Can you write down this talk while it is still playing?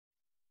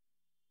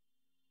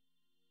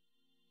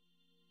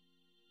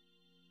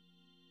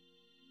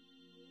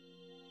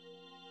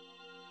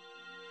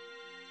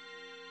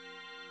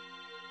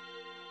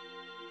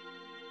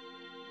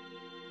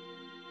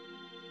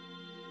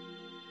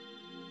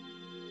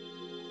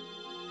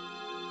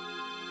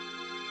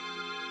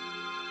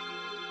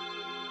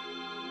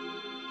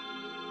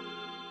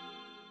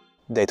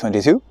Day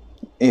 22.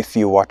 If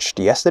you watched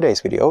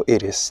yesterday's video,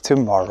 it is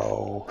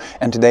tomorrow.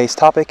 And today's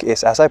topic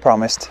is, as I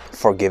promised,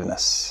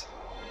 forgiveness.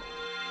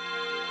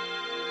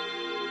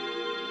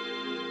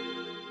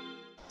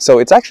 So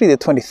it's actually the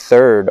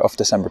 23rd of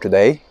December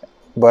today,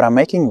 but I'm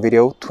making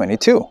video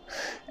 22.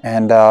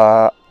 And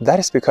that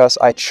is because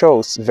I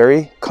chose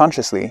very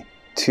consciously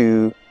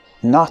to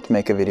not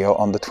make a video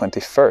on the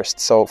 21st.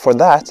 So for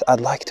that,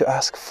 I'd like to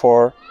ask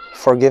for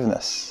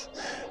forgiveness.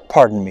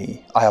 Pardon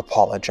me, I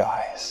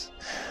apologize.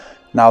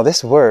 Now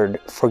this word,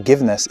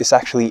 forgiveness, is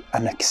actually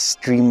an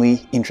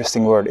extremely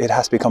interesting word. It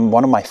has become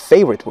one of my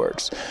favorite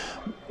words.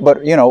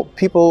 But you know,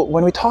 people,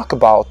 when we talk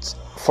about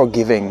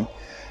forgiving,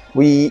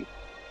 we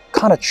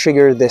kind of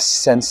trigger this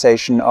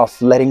sensation of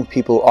letting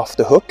people off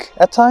the hook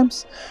at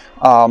times,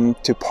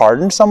 to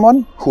pardon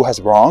someone who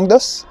has wronged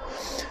us.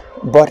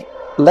 But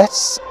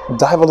let's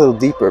dive a little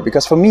deeper,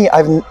 because for me,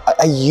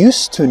 I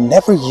used to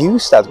never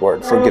use that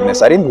word,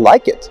 forgiveness. I didn't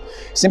like it,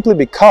 simply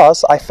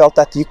because I felt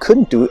that you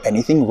couldn't do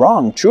anything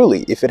wrong,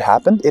 truly. If it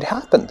happened, it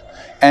happened.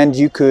 And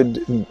you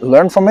could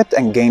learn from it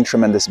and gain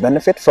tremendous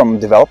benefit from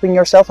developing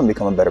yourself and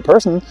become a better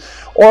person,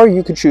 or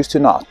you could choose to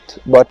not.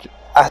 But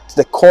at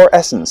the core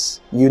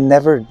essence, you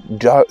never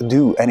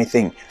do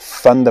anything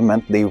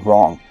fundamentally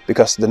wrong,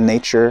 because the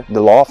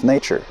law of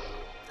nature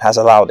has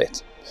allowed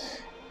it.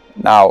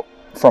 Now,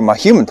 from a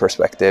human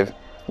perspective,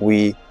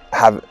 we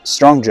have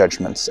strong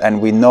judgments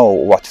and we know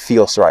what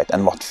feels right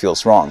and what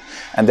feels wrong.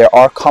 And there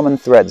are common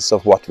threads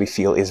of what we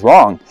feel is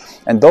wrong.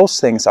 And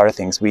those things are the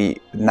things we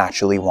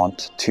naturally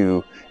want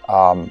to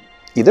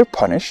either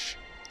punish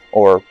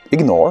or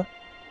ignore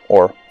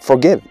or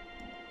forgive.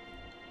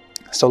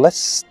 So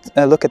let's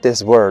look at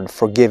this word,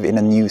 forgive, in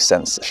a new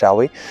sense, shall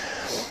we?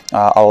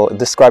 I'll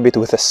describe it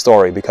with a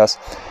story, because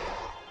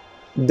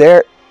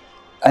there...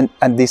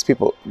 And these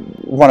people,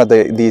 one of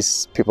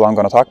these people I'm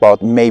going to talk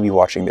about may be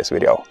watching this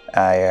video.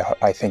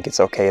 I think it's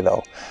okay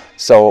though.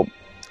 So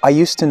I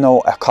used to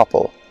know a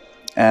couple,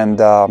 and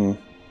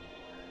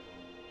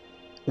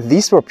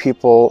these were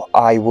people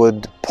I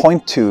would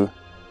point to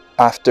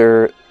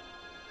after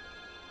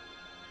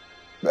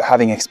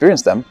having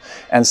experienced them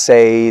and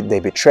say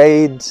they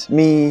betrayed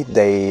me,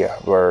 they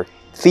were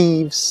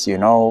thieves, you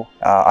know.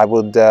 I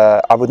would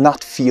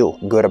not feel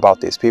good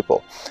about these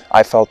people.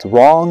 I felt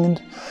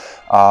wronged.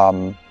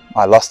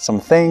 I lost some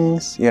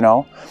things, you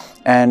know,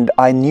 and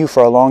I knew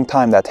for a long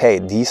time that, hey,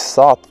 these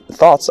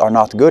thoughts are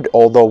not good,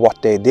 although what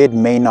they did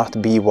may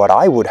not be what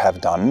I would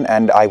have done,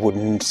 and I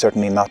would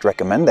certainly not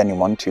recommend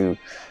anyone to,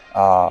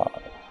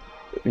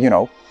 you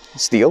know,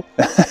 steal.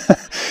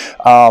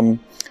 But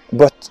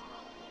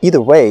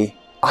either way,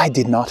 I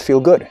did not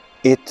feel good.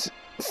 It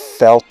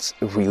felt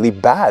really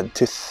bad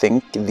to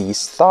think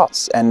these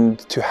thoughts and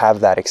to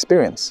have that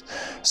experience.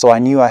 So I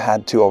knew I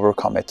had to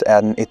overcome it,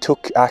 and it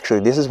took,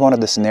 actually, this is one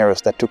of the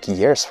scenarios that took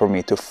years for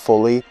me to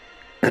fully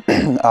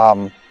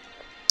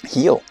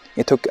heal.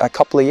 It took a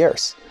couple of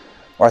years,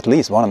 or at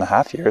least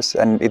 1.5 years,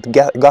 and it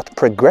got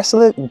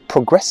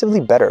progressively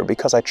better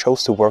because I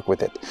chose to work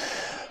with it.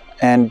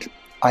 And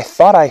I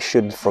thought I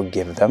should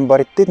forgive them, but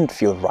it didn't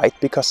feel right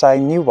because I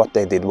knew what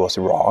they did was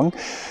wrong.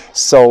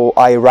 So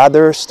I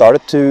rather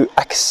started to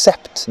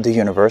accept the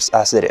universe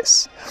as it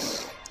is.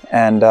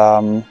 And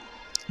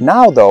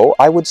now, though,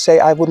 I would say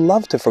I would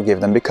love to forgive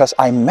them, because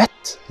I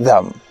met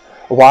them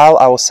while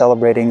I was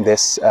celebrating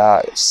this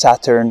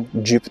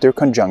Saturn-Jupiter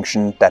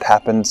conjunction that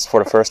happens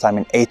for the first time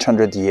in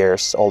 800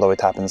 years, although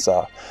it happens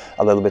a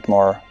little bit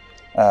more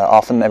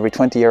often every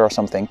 20 years or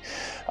something.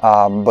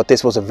 But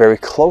this was a very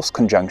close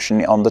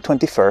conjunction on the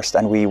 21st,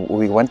 and we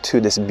went to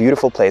this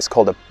beautiful place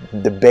called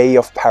the Bay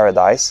of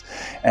Paradise,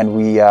 and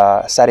we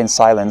sat in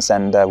silence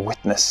and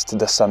witnessed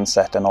the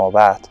sunset and all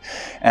that.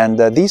 And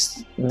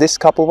this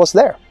couple was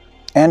there,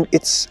 and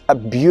it's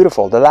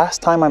beautiful. The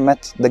last time I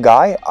met the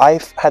guy, I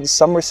had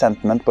some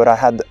resentment, but I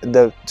had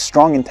the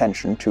strong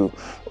intention to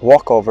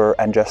walk over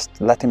and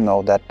just let him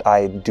know that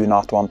I do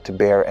not want to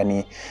bear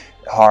any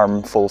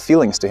harmful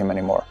feelings to him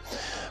anymore.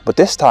 But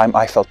this time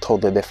I felt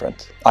totally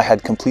different. I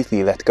had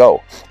completely let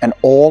go, and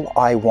all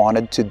I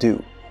wanted to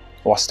do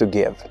was to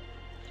give.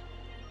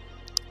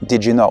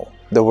 Did you know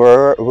the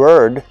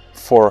word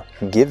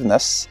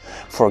forgiveness,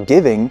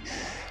 forgiving,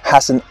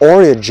 has an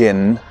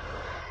origin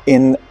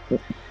in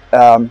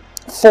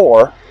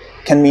for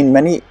can mean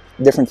many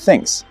different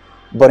things,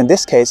 but in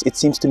this case it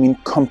seems to mean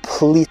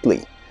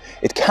completely.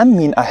 It can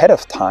mean ahead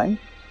of time,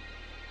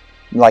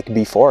 like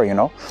before, you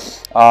know,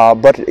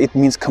 but it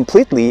means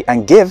completely,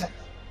 and give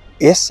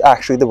is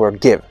actually the word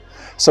give.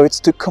 So it's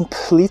to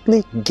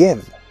completely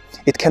give.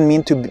 It can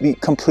mean to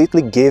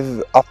completely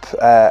give up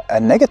a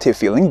negative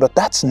feeling, but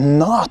that's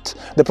not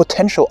the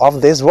potential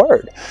of this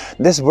word.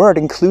 This word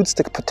includes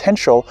the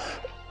potential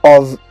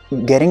of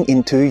getting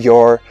into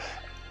your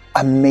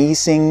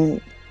amazing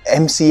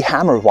MC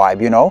Hammer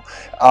vibe, you know,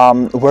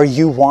 where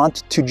you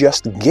want to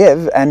just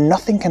give and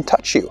nothing can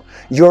touch you.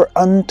 You're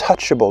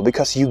untouchable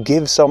because you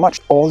give so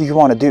much. All you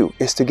want to do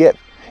is to give.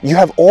 You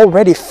have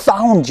already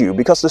found you,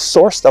 because the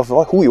source of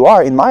who you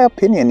are, in my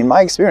opinion, in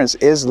my experience,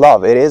 is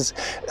love. It is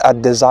a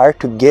desire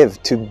to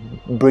give, to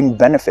bring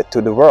benefit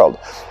to the world,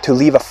 to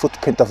leave a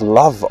footprint of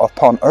love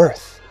upon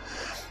earth.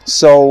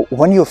 So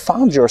when you've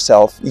found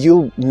yourself,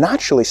 you'll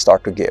naturally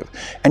start to give,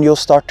 and you'll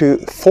start to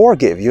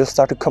forgive. You'll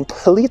start to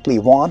completely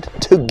want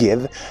to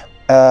give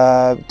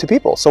to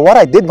people. So what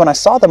I did when I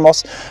saw them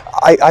was,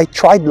 I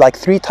tried like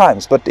 3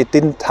 times, but it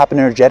didn't happen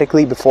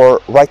energetically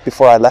right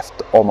before I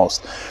left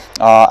almost.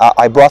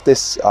 I brought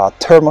this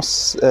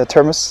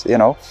thermos, you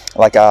know,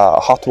 like a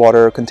hot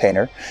water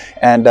container,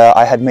 and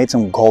I had made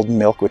some golden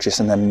milk, which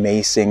is an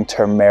amazing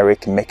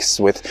turmeric mix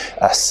with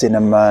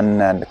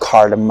cinnamon and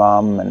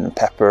cardamom and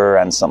pepper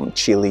and some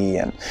chili,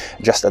 and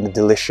just a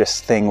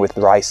delicious thing with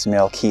rice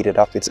milk heated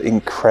up. It's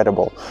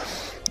incredible.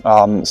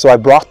 So I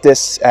brought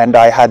this, and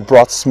I had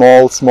brought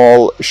small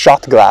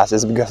shot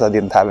glasses because I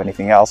didn't have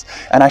anything else,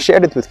 and I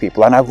shared it with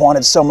people, and I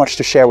wanted so much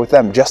to share with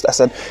them, just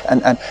as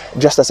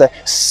just as a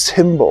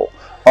symbol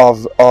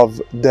of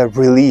the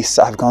release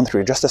I've gone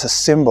through, just as a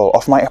symbol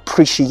of my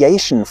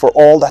appreciation for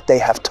all that they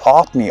have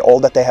taught me, all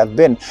that they have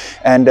been.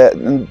 And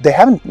they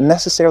haven't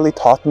necessarily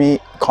taught me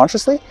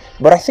consciously,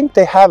 but I think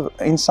they have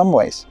in some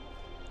ways.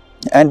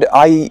 And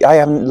I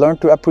have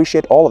learned to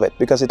appreciate all of it,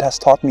 because it has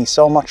taught me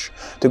so much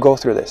to go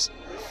through this.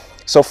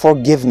 So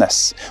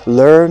forgiveness,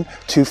 learn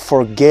to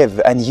forgive,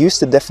 and use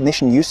the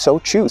definition you so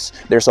choose.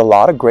 There's a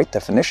lot of great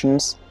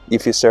definitions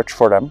if you search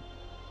for them.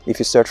 If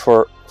you search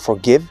for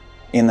forgive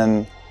in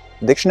a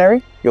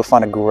dictionary, you'll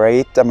find a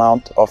great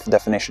amount of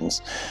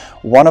definitions.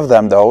 One of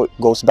them, though,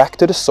 goes back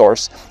to the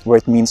source, where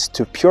it means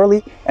to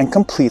purely and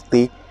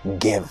completely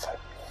give.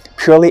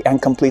 Purely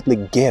and completely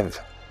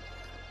give.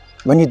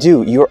 When you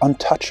do, you're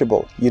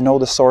untouchable. You know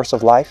the source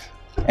of life,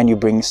 and you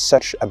bring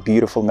such a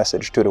beautiful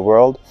message to the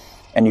world,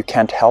 and you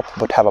can't help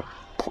but have a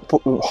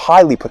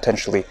highly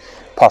potentially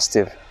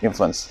positive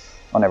influence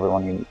on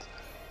everyone you meet.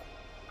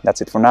 That's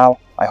it for now.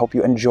 I hope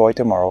you enjoy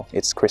tomorrow.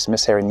 It's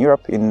Christmas here in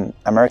Europe. In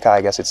America, I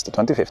guess it's the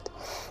 25th.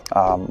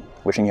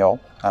 Wishing you all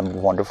a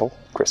wonderful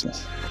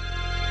Christmas.